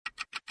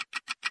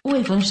O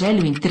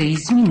Evangelho em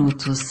 3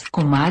 minutos,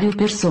 com Mário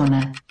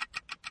Persona.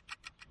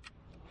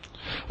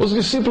 Os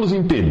discípulos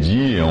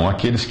impediam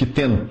aqueles que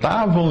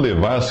tentavam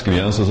levar as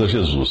crianças a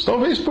Jesus,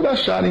 talvez por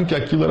acharem que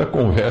aquilo era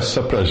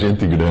conversa para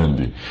gente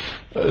grande.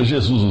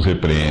 Jesus os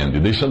repreende,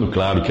 deixando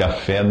claro que a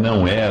fé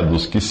não é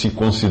dos que se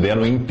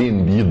consideram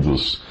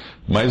entendidos,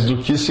 mas do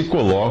que se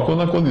colocam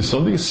na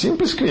condição de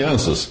simples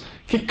crianças,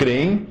 que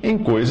creem em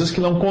coisas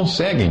que não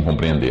conseguem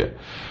compreender.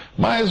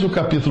 Mas o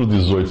capítulo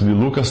 18 de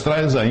Lucas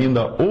traz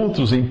ainda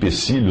outros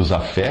empecilhos à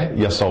fé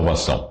e à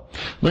salvação.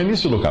 No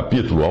início do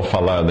capítulo, ao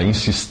falar da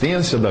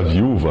insistência da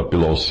viúva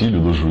pelo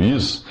auxílio do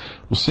juiz,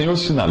 o Senhor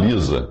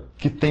sinaliza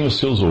que tem os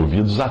seus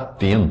ouvidos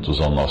atentos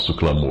ao nosso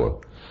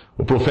clamor.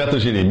 O profeta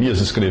Jeremias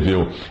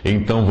escreveu: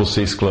 "Então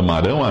vocês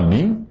clamarão a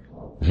mim,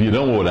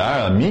 virão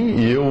orar a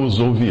mim e eu os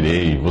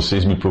ouvirei.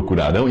 Vocês me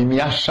procurarão e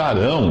me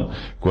acharão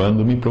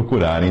quando me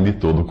procurarem de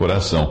todo o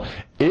coração.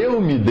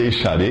 Eu me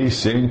deixarei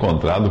ser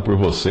encontrado por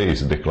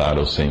vocês", declara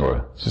o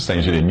Senhor. Isso está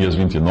em Jeremias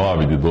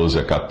 29, de 12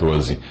 a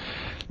 14.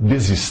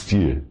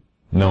 Desistir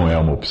não é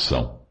uma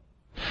opção.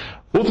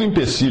 Outro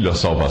empecilho à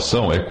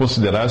salvação é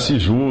considerar-se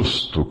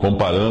justo,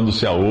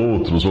 comparando-se a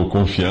outros ou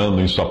confiando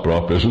em sua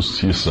própria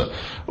justiça.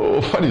 O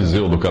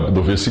fariseu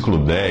do versículo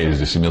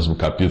 10, desse mesmo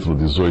capítulo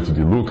 18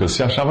 de Lucas,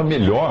 se achava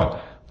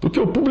melhor do que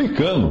o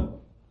publicano,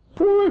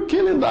 porque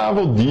ele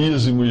dava o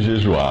dízimo e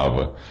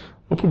jejuava.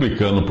 O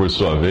publicano, por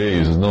sua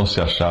vez, não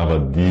se achava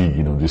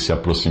digno de se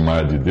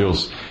aproximar de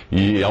Deus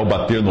e, ao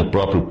bater no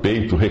próprio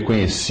peito,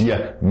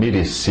 reconhecia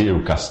merecer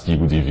o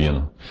castigo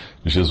divino.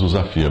 Jesus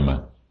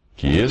afirma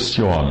que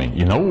este homem,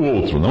 e não o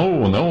outro,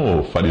 não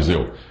o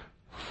fariseu,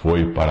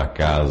 foi para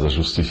casa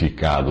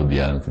justificado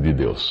diante de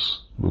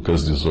Deus.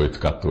 Lucas 18,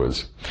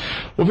 14.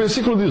 O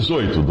versículo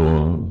 18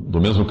 do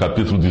mesmo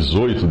capítulo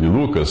 18 de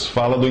Lucas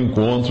fala do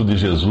encontro de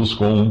Jesus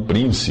com um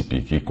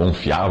príncipe que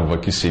confiava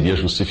que seria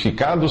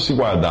justificado se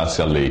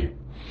guardasse a lei.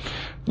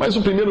 Mas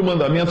o primeiro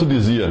mandamento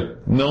dizia: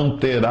 "Não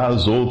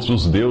terás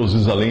outros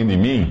deuses além de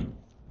mim."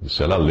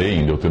 Isso era a lei,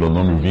 em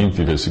Deuteronômio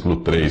 20,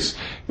 versículo 3.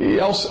 E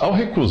ao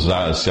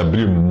recusar-se a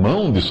abrir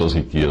mão de suas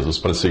riquezas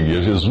para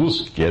seguir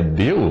Jesus, que é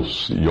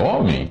Deus e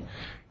homem,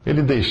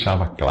 ele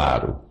deixava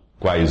claro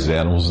quais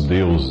eram os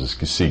deuses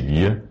que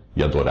seguia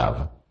e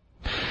adorava.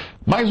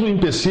 Mas o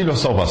empecilho à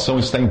salvação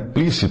está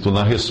implícito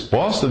na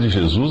resposta de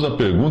Jesus à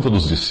pergunta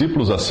dos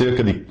discípulos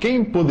acerca de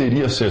quem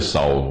poderia ser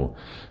salvo.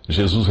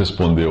 Jesus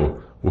respondeu: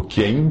 "O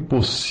que é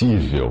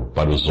impossível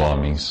para os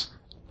homens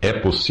é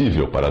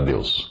possível para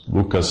Deus."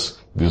 Lucas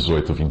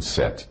 18,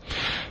 27.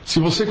 Se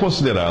você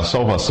considerar a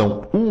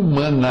salvação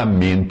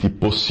humanamente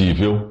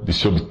possível de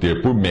se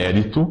obter por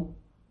mérito,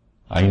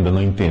 ainda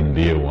não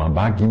entendeu a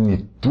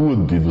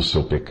magnitude do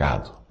seu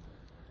pecado,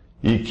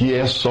 e que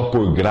é só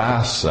por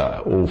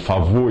graça ou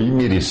favor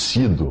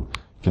imerecido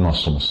que nós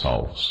somos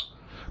salvos.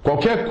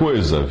 Qualquer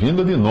coisa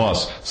vinda de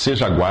nós,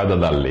 seja a guarda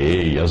da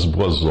lei, as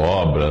boas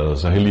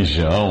obras, a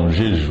religião,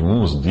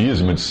 jejuns,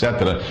 dízimo,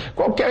 etc.,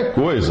 qualquer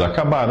coisa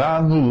acabará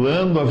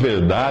anulando a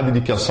verdade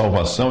de que a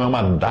salvação é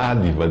uma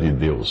dádiva de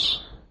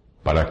Deus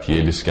para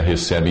aqueles que a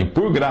recebem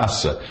por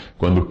graça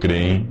quando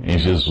creem em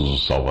Jesus o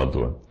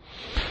Salvador.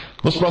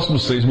 Nos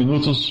próximos 3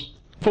 minutos,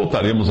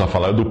 voltaremos a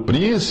falar do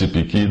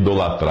príncipe que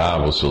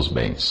idolatrava os seus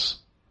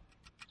bens.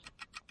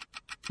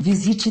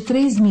 Visite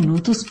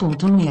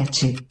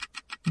 3minutos.net.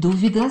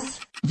 Dúvidas?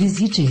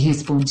 Visite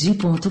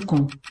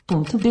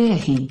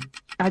respondi.com.br.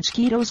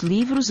 Adquira os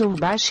livros ou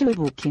baixe o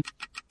e-book.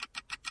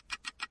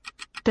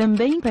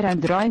 Também para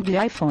Android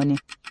e iPhone.